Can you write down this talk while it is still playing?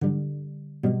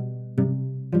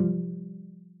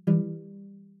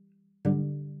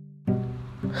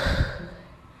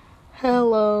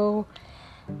Hello,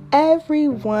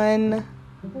 everyone.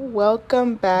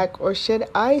 Welcome back, or should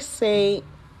I say,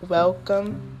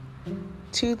 welcome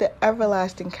to the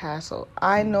Everlasting Castle.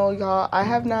 I know, y'all, I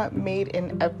have not made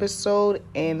an episode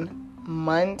in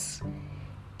months,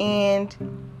 and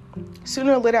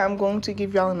sooner or later, I'm going to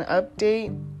give y'all an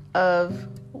update of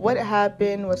what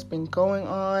happened, what's been going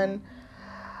on.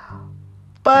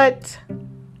 But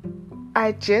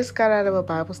I just got out of a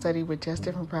Bible study with Just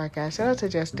Different podcast. Shout out to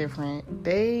Just Different.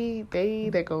 They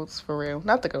the goats for real.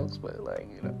 Not the goats, but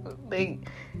they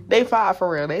five for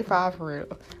real.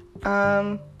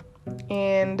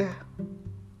 And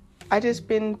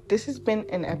this has been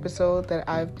an episode that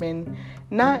I've been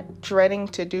not dreading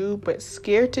to do, but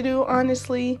scared to do,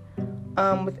 honestly,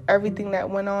 with everything that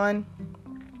went on.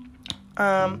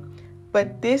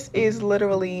 But this is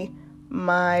literally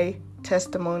my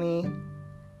testimony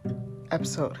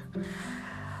episode.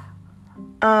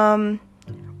 Where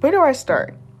do I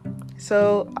start?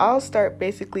 So I'll start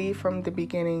basically from the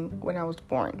beginning when I was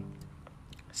born.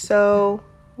 So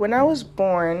when I was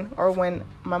born, or when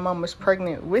my mom was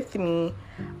pregnant with me,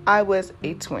 I was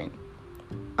a twin.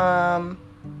 I'm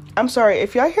sorry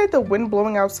if y'all hear the wind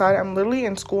blowing outside. I'm literally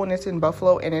in school and it's in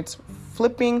Buffalo and it's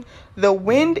flipping. The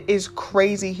wind is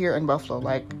crazy here in Buffalo.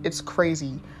 Like, it's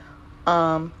crazy.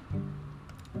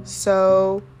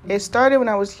 So it started when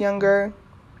I was younger,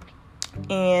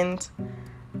 and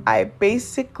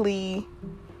the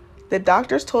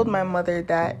doctors told my mother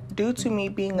that due to me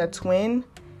being a twin,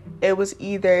 it was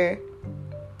either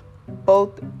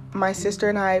both my sister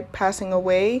and I passing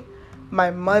away,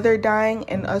 my mother dying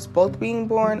and us both being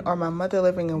born, or my mother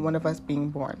living and one of us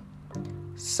being born.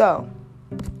 So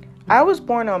I was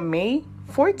born on May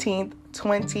 14th,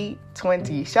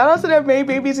 2020. Shout out to the May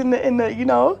babies in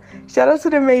the shout out to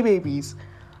the May babies.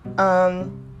 I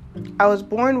was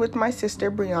born with my sister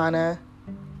Brianna,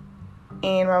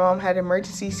 and my mom had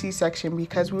emergency C-section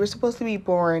because we were supposed to be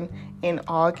born in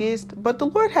August, but the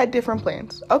Lord had different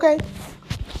plans. Okay.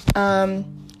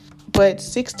 But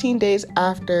 16 days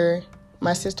after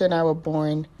my sister and I were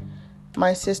born,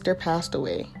 my sister passed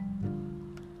away.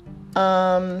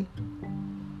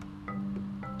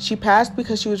 She passed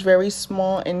because she was very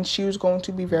small and she was going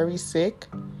to be very sick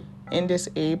and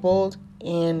disabled,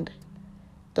 and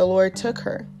the Lord took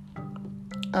her.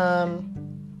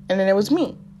 And then it was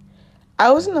me. I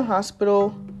was in the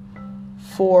hospital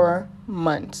for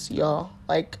months, y'all.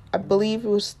 Like, I believe it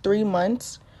was 3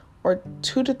 months or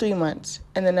 2 to 3 months.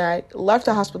 And then I left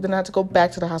the hospital. Then I had to go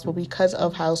back to the hospital because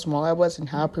of how small I was and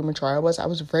how premature I was. I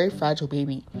was a very fragile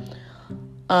baby.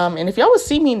 And if y'all would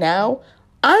see me now,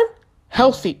 I'm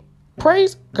healthy.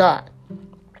 Praise God.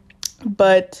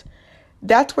 But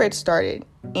that's where it started.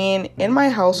 And in my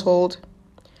household,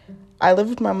 I lived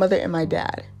with my mother and my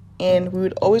dad. And we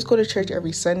would always go to church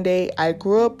every Sunday. I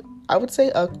grew up, I would say,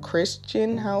 a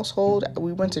Christian household.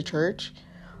 We went to church.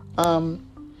 And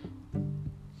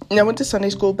I went to Sunday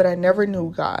school, but I never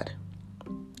knew God.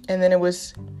 And then it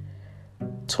was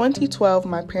 2012,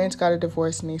 my parents got a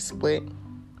divorce and they split.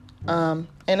 And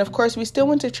of course, we still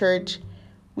went to church.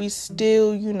 We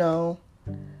still,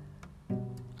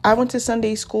 I went to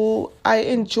Sunday school. I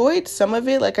enjoyed some of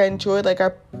it.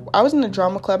 I was in the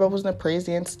drama club. I was in the praise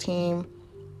dance team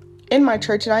in my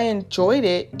church, and I enjoyed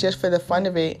it just for the fun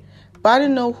of it. But I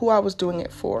didn't know who I was doing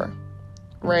it for,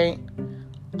 right?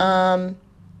 And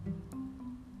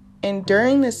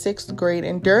during the 6th grade,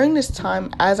 and during this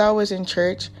time, as I was in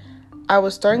church, I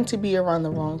was starting to be around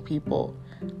the wrong people.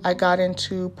 I got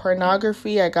into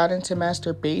pornography. I got into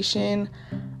masturbation.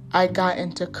 I got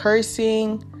into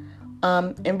cursing.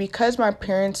 And because my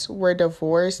parents were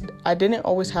divorced, I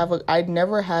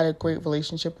never had a great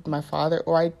relationship with my father,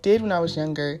 or I did when I was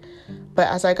younger. But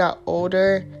as I got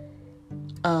older,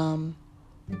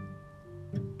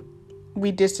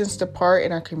 we distanced apart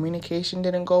and our communication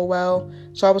didn't go well.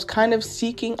 So I was kind of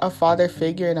seeking a father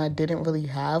figure and I didn't really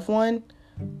have one.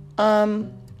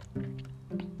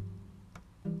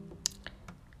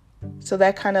 So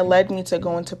that kind of led me to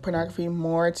go into pornography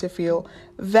more to feel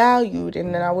valued.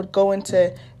 And then I would go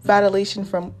into validation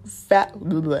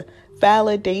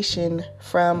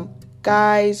from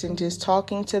guys and just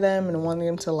talking to them and wanting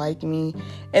them to like me.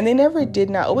 And they never did.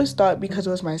 And I always thought because it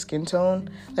was my skin tone,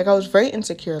 like, I was very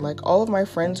insecure. Like, all of my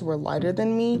friends were lighter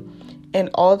than me. And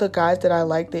all the guys that I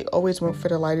liked, they always went for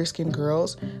the lighter skinned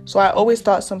girls. So I always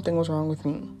thought something was wrong with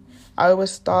me. I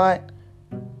always thought,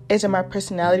 is it my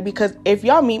personality? Because if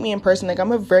y'all meet me in person, like,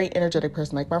 I'm a very energetic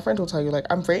person. Like, my friends will tell you, like,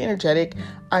 I'm very energetic.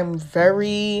 I'm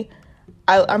very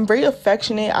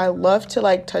affectionate. I love to,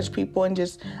 like, touch people and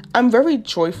I'm very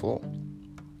joyful.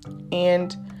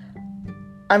 And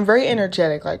I'm very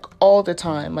energetic, like, all the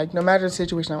time. Like, no matter the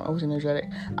situation, I'm always energetic.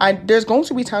 There's going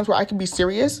to be times where I can be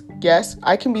serious. Yes,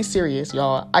 I can be serious,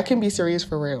 y'all. I can be serious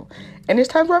for real. And there's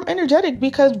times where I'm energetic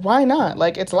because why not?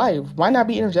 Like, it's life. Why not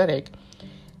be energetic?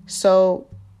 So,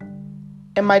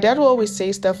 and my dad will always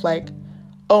say stuff like,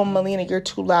 oh, Melina, you're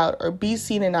too loud, or be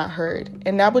seen and not heard.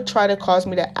 And that would try to cause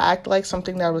me to act like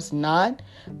something that I was not.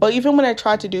 But even when I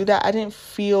tried to do that, I didn't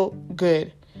feel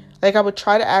good. Like, I would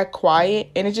try to act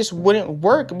quiet, and it just wouldn't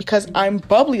work because I'm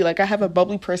bubbly. Like, I have a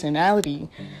bubbly personality.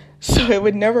 So it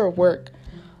would never work.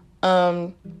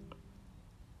 So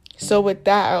with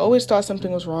that, I always thought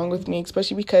something was wrong with me,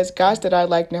 especially because guys that I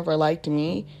liked never liked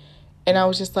me. And I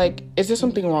was just like, is there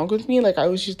something wrong with me? Like, I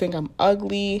always just think I'm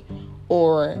ugly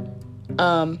or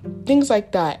things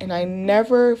like that. And I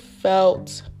never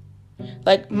felt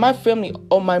like my family,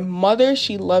 my mother,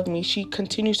 she loved me. She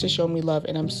continues to show me love.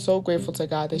 And I'm so grateful to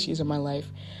God that she's in my life.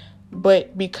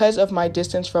 But because of my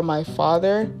distance from my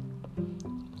father,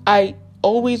 I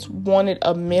always wanted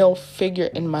a male figure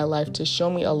in my life to show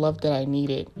me a love that I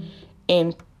needed.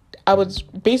 And I was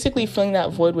basically filling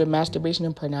that void with masturbation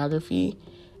and pornography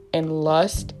and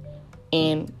lust.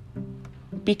 And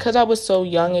because I was so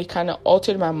young, it kind of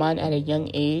altered my mind at a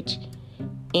young age.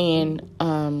 And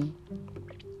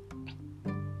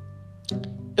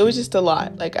it was just a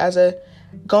lot. Like,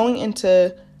 going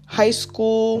into high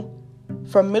school,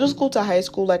 from middle school to high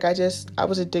school, like, I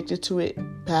was addicted to it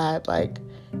bad. Like,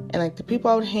 and like the people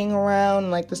I would hang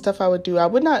around, like the stuff I would do, I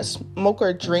would not smoke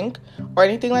or drink or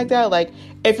anything like that. Like,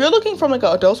 if you're looking from like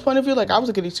an adult's point of view, like, I was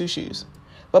a goody two shoes.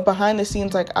 But behind the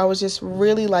scenes, like, I was just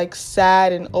really like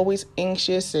sad and always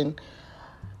anxious and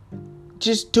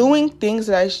just doing things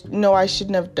that I know I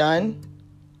shouldn't have done.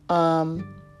 And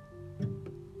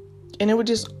it would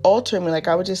just alter me. Like,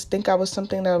 I would just think I was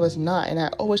something that I was not. And I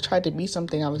always tried to be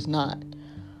something I was not.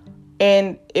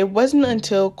 And it wasn't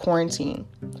until quarantine.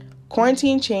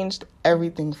 Quarantine changed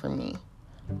everything for me.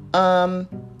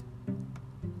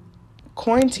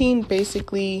 Quarantine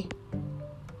basically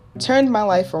turned my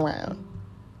life around.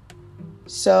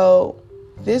 So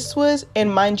this was,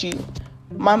 and mind you,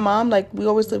 my mom, like, we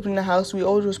always lived in the house. We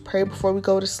always pray before we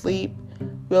go to sleep.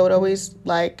 We would always,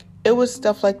 like, it was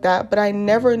stuff like that. But I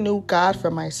never knew God for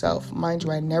myself. Mind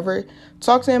you, I never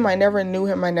talked to him. I never knew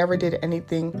him. I never did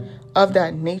anything of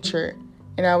that nature.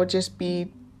 And I would just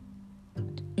be,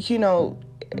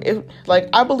 like,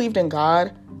 I believed in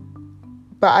God,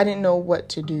 but I didn't know what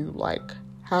to do, like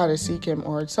how to seek him,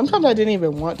 or sometimes I didn't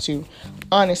even want to,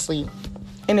 honestly.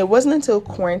 And it wasn't until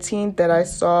quarantine that I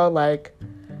saw like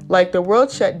the world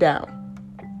shut down.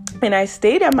 And I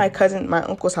stayed at my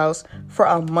uncle's house for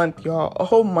a month, y'all, a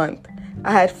whole month.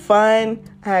 I had fun.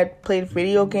 I had played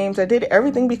video games. I did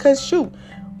everything because shoot,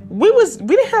 we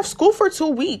didn't have school for 2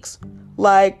 weeks.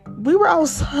 Like, we were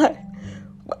outside.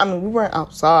 I mean, we weren't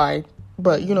outside,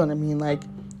 but you know what I mean? Like,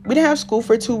 we didn't have school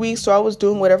for 2 weeks, so I was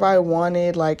doing whatever I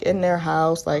wanted, like, in their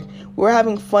house. Like, we were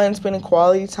having fun, spending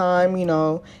quality time,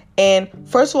 And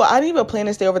first of all, I didn't even plan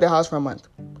to stay over their house for a month.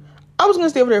 I was going to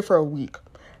stay over there for a week.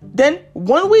 Then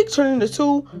 1 week turned into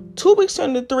 2, 2 weeks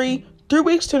turned into 3, 3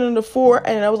 weeks turned into 4,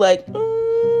 and I was like,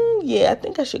 yeah, I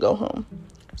think I should go home.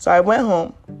 So I went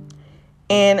home.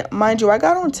 And mind you, I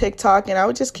got on TikTok, and I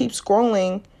would just keep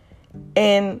scrolling,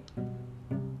 and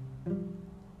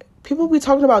people be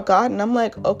talking about God, and I'm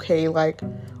like, okay, like,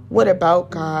 what about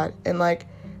God? And like,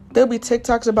 there'll be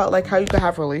TikToks about like how you can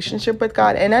have a relationship with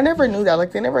God, and I never knew that.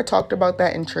 Like, they never talked about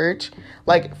that in church.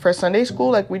 Like, for Sunday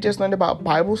school, like, we just learned about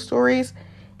Bible stories,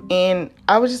 and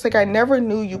I was just like, I never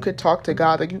knew you could talk to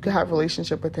God, like you could have a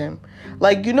relationship with him.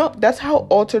 Like, that's how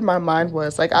altered my mind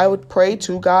was. Like, I would pray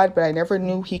to God, but I never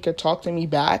knew he could talk to me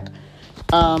back.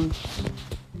 And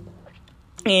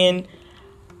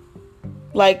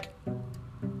like,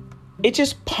 it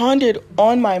just pondered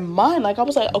on my mind. Like, I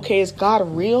was like, okay, is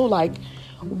God real? Like,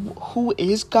 who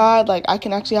is God? Like, I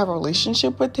can actually have a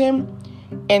relationship with him.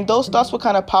 And those thoughts would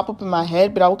kind of pop up in my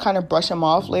head, but I would kind of brush them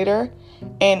off later.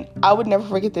 And I would never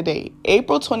forget the day,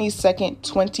 April 22nd,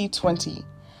 2020.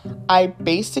 I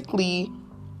basically,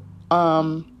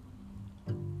 I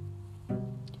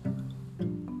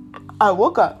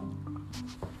woke up.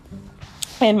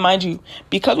 And mind you,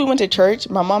 because we went to church,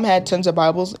 my mom had tons of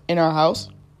Bibles in our house.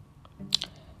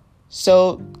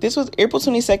 So this was April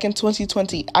 22nd,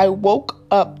 2020. I woke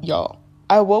up, y'all.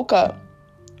 I woke up.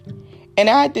 And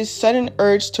I had this sudden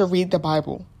urge to read the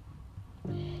Bible.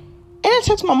 And I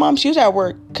texted my mom. She was at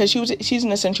work because she's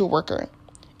an essential worker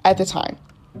at the time.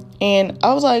 And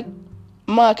I was like,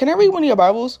 Ma, can I read one of your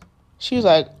Bibles? She was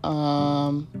like,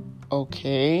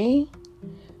 okay.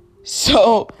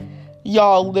 So,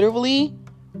 y'all, literally,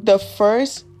 the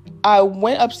first I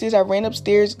went upstairs, I ran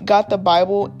upstairs, got the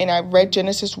Bible, and I read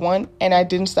Genesis 1, and I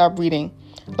didn't stop reading.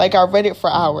 Like, I read it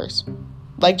for hours.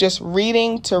 Like, just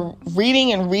reading,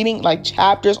 like,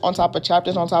 chapters on top of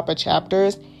chapters on top of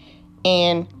chapters.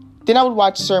 And then I would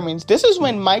watch sermons. This is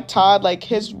when Mike Todd, like,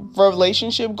 his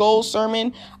relationship goals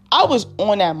sermon, I was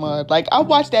on that mud. Like, I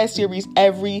watched that series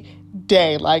every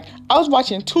day. Like, I was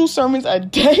watching 2 sermons a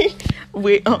day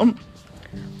with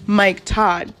Mike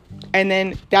Todd. And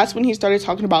then that's when he started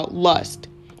talking about lust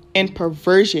and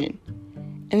perversion.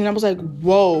 And then I was like,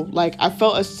 whoa, like, I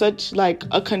felt such like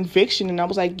a conviction. And I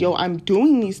was like, yo, I'm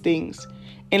doing these things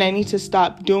and I need to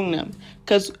stop doing them.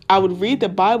 Because I would read the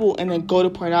Bible and then go to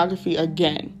pornography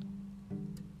again.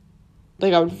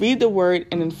 Like, I would read the word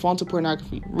and then fall into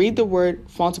pornography. Read the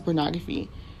word, fall into pornography.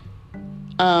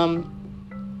 And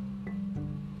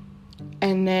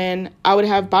then I would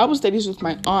have Bible studies with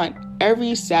my aunt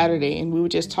every Saturday. And we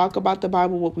would just talk about the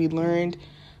Bible, what we learned,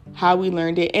 how we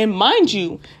learned it. And mind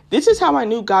you, this is how I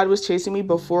knew God was chasing me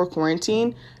before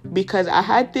quarantine. Because I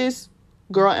had this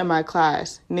girl in my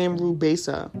class named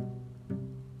Rubesa.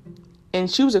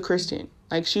 And she was a Christian.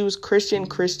 Like, she was Christian.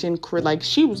 Like,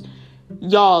 she was,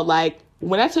 y'all, like,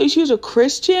 when I tell you she was a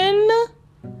Christian,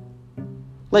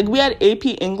 like, we had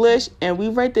AP English and we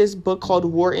read this book called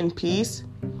War and Peace.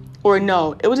 Or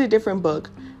no, it was a different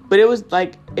book. But it was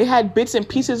like, it had bits and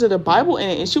pieces of the Bible in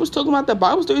it. And she was talking about the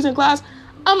Bible stories in class.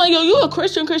 I'm like, yo, you a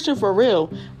Christian for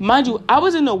real. Mind you, I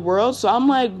was in the world. So I'm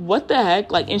like, what the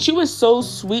heck? Like, and she was so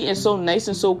sweet and so nice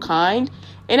and so kind.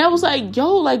 And I was like,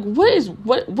 yo, like, what is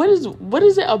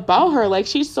it about her? Like,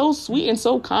 she's so sweet and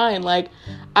so kind. Like,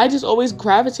 I just always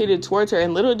gravitated towards her.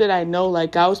 And little did I know,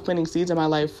 like, God was planting seeds in my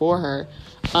life for her.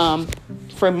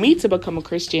 For me to become a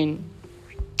Christian.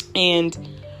 And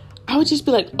I would just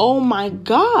be like, oh my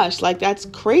gosh, like, that's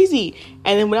crazy.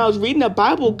 And then when I was reading the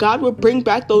Bible, God would bring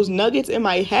back those nuggets in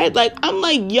my head. Like, I'm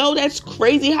like, yo, that's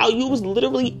crazy how you was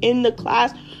literally in the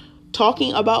class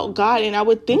talking about God. And I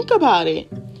would think about it.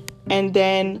 And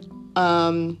then,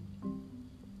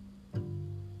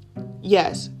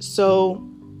 yes. So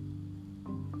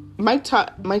Mike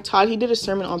Todd, he did a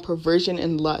sermon on perversion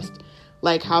and lust.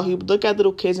 Like, how he would look at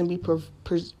little kids and be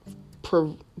perverted.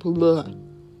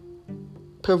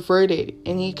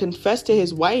 And he confessed to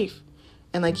his wife,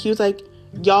 and like, he was like,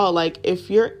 y'all, like, if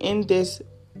you're in this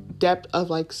depth of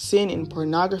like sin and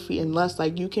pornography and lust,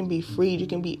 like, you can be freed, you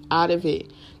can be out of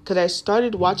it. Because I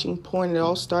started watching porn. It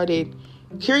all started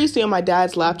curiously on my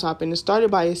dad's laptop, and it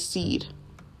started by a seed.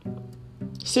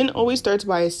 Sin always starts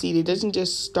by a seed. It doesn't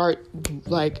just start,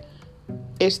 like,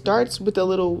 it starts with a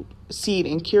little seed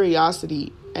and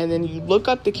curiosity, and then you look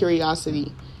up the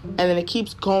curiosity. And then it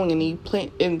keeps going,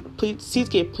 and seeds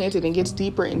get planted and gets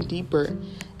deeper and deeper.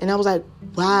 And I was like,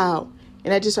 wow.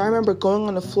 And I remember going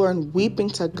on the floor and weeping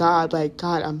to God, like,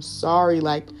 God, I'm sorry.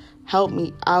 Like, help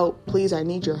me out. Please, I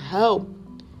need your help.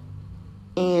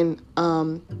 And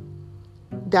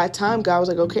that time, God was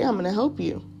like, okay, I'm going to help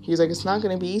you. He was like, it's not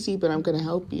going to be easy, but I'm going to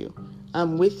help you.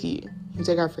 I'm with you. He's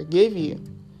like, I forgive you.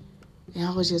 And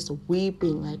I was just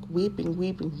weeping, like, weeping.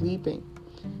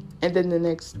 And then the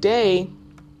next day,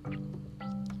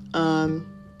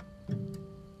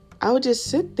 I would just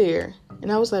sit there,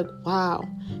 and I was like, wow.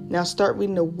 Now start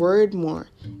reading the word more,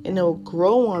 and it would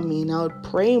grow on me, and I would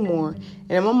pray more.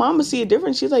 And my mom would see a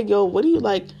difference. She's like, yo, what do you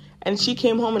like? And she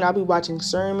came home, and I'll be watching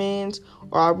sermons,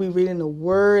 or I'll be reading the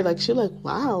word. Like, she's like,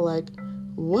 wow, like,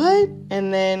 what?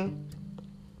 And then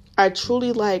I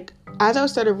truly, like, as I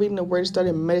started reading the word, it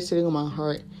started meditating on my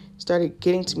heart. It started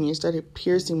getting to me. It started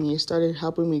piercing me. It started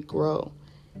helping me grow.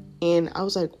 And I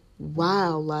was like,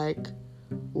 wow, like,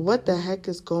 what the heck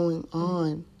is going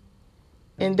on?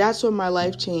 And that's when my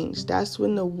life changed. That's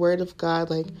when the word of God,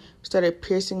 like, started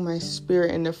piercing my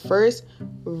spirit. And the first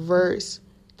verse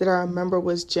that I remember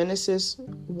was Genesis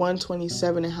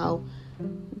 1:27, and how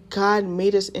God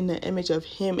made us in the image of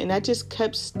him. And that just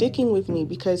kept sticking with me,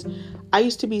 because I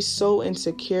used to be so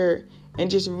insecure. And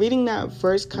just reading that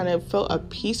verse kind of felt a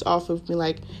piece off of me.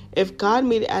 Like, if God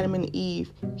made Adam and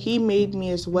Eve, he made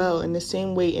me as well in the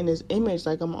same way, in his image.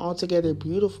 Like, I'm altogether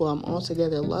beautiful. I'm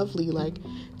altogether lovely. Like,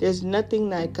 there's nothing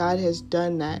that God has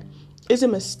done that is a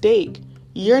mistake.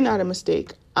 You're not a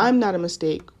mistake. I'm not a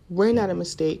mistake. We're not a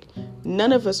mistake.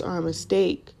 None of us are a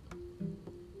mistake.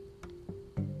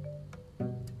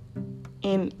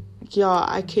 And y'all,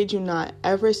 I kid you not,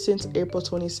 ever since April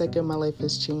 22nd, my life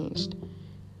has changed.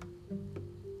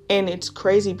 And it's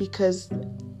crazy because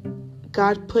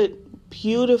God put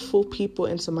beautiful people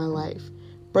into my life,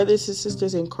 brothers and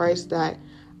sisters in Christ that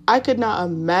I could not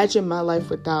imagine my life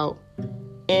without.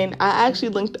 And I actually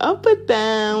linked up with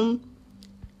them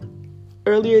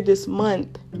earlier this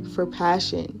month for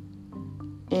Passion.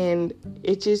 And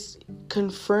it just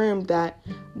confirmed that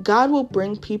God will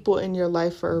bring people in your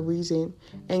life for a reason.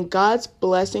 And God's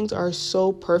blessings are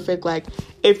so perfect. Like,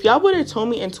 if y'all would have told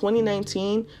me in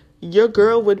 2019, your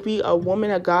girl would be a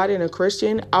woman of God and a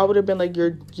Christian, I would have been like,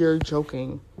 you're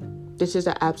joking. This is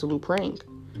an absolute prank.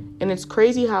 And it's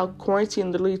crazy how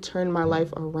quarantine literally turned my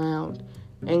life around.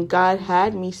 And God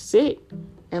had me sit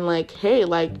and like, hey,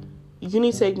 like, you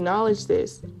need to acknowledge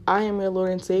this. I am your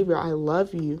Lord and Savior. I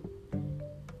love you.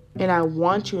 And I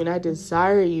want you and I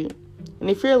desire you. And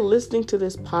if you're listening to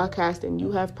this podcast and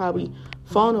you have probably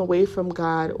fallen away from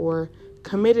God or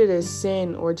committed a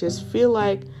sin or just feel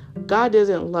like God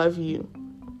doesn't love you,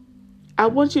 I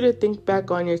want you to think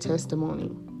back on your testimony.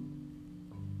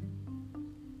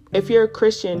 If you're a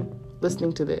Christian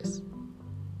listening to this,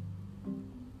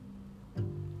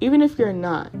 even if you're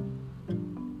not,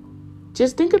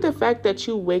 just think of the fact that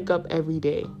you wake up every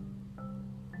day.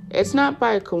 It's not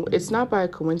by a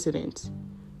coincidence.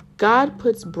 God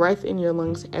puts breath in your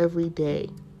lungs every day.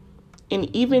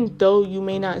 And even though you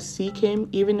may not seek him,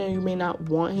 even though you may not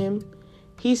want him,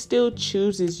 he still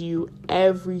chooses you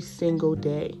every single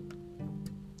day.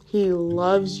 He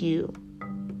loves you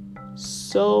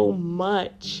so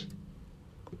much.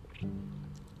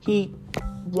 He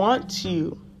wants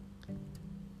you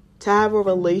to have a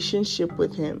relationship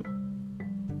with him.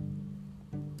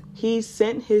 He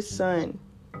sent his son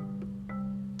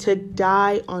to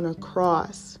die on a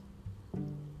cross,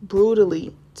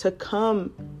 brutally, to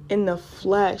come in the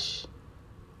flesh,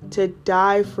 to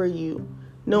die for you,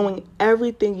 knowing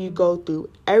everything you go through,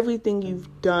 everything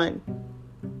you've done,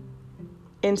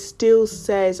 and still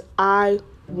says, I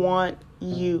want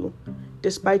you,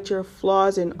 despite your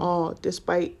flaws and all,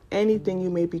 despite anything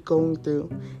you may be going through.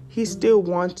 He still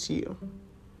wants you.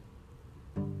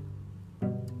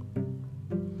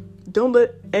 Don't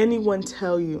let anyone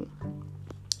tell you.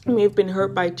 You may have been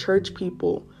hurt by church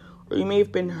people, or you may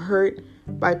have been hurt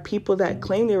by people that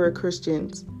claim they were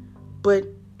Christians, but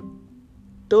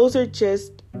those are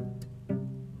just,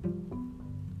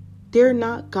 they're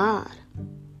not God.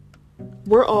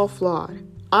 We're all flawed.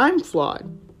 I'm flawed.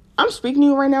 I'm speaking to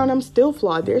you right now and I'm still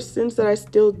flawed. There's sins that I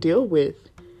still deal with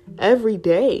every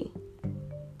day.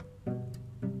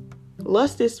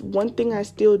 Lust is one thing I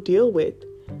still deal with.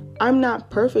 I'm not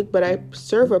perfect, but I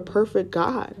serve a perfect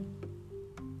God.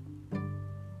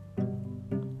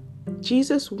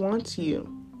 Jesus wants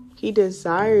you. He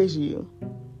desires you.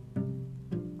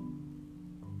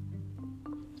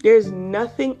 There's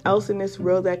nothing else in this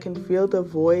world that can fill the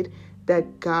void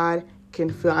that God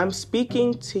can fill. I'm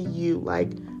speaking to you,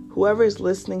 like whoever is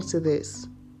listening to this.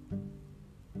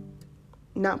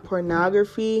 Not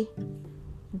pornography,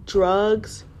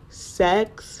 drugs,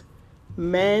 sex,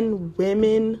 men,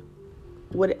 women,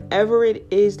 whatever it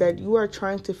is that you are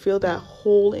trying to fill that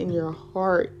hole in your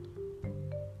heart.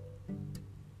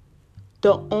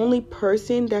 The only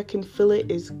person that can fill it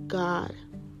is God.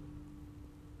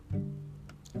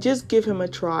 Just give him a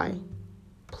try.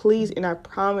 Please, and I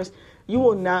promise you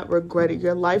will not regret it.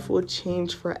 Your life will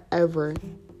change forever.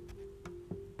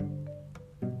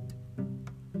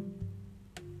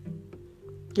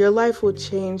 Your life will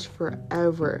change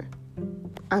forever.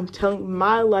 I'm telling you,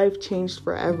 my life changed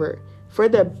forever. For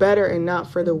the better and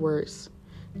not for the worse.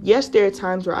 Yes, there are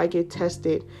times where I get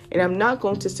tested, and I'm not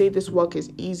going to say this walk is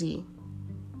easy.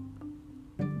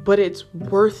 But it's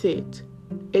worth it.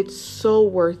 It's so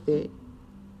worth it.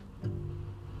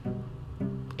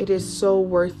 It is so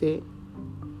worth it.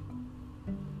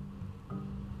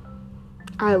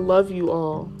 I love you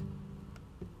all.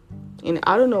 And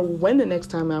I don't know when the next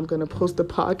time I'm going to post a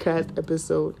podcast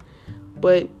episode.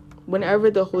 But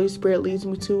whenever the Holy Spirit leads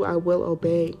me to, I will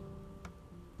obey.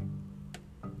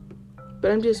 But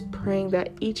I'm just praying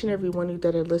that each and every one of you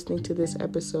that are listening to this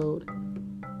episode,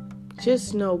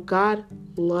 just know God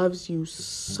loves you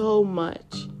so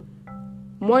much.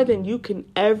 More than you can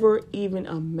ever even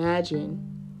imagine.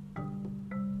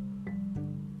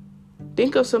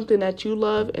 Think of something that you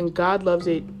love and God loves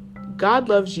it. God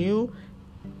loves you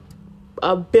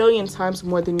 1 billion times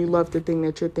more than you love the thing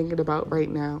that you're thinking about right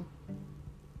now.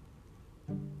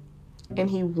 And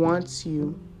he wants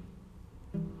you.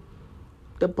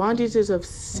 The bondages of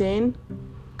sin,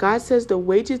 God says the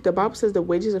Bible says the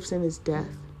wages of sin is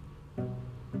death.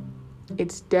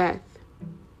 It's death.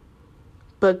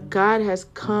 But God has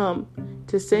come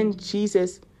to send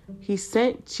Jesus. He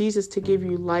sent Jesus to give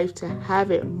you life, to have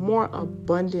it more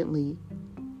abundantly.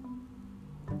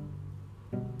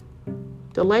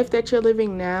 The life that you're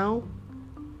living now,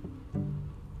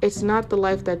 it's not the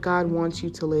life that God wants you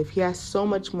to live. He has so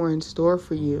much more in store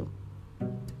for you.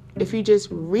 If you just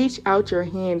reach out your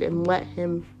hand and let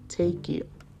him take you.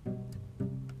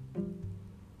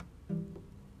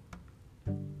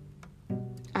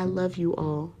 I love you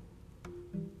all.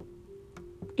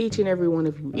 Each and every one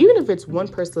of you. Even if it's one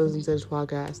person listening to this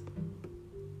podcast,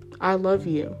 I love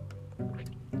you.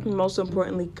 And most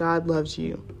importantly, God loves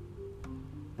you.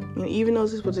 And even though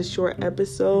this was a short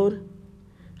episode,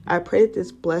 I pray that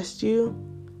this blessed you.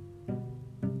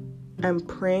 I'm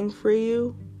praying for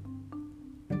you.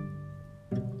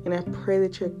 And I pray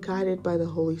that you're guided by the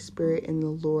Holy Spirit and the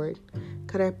Lord.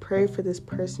 God, I pray for this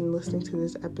person listening to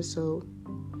this episode,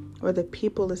 or the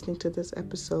people listening to this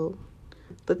episode.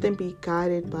 Let them be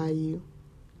guided by you,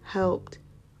 helped,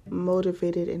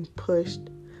 motivated, and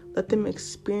pushed. Let them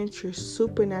experience your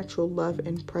supernatural love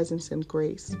and presence and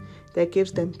grace that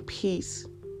gives them peace.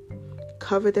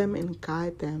 Cover them and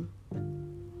guide them.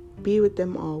 Be with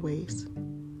them always.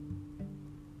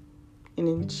 And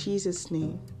in Jesus'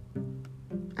 name,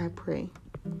 I pray.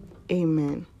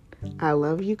 Amen. I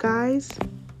love you guys.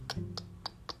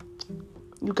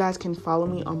 You guys can follow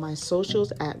me on my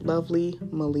socials at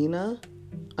lovelymelina_.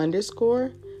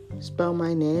 Spell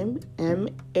my name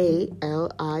MALINA.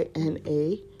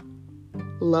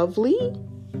 Lovely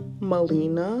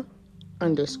Melina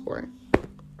 _.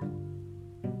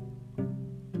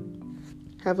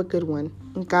 Have a good one.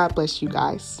 And God bless you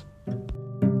guys.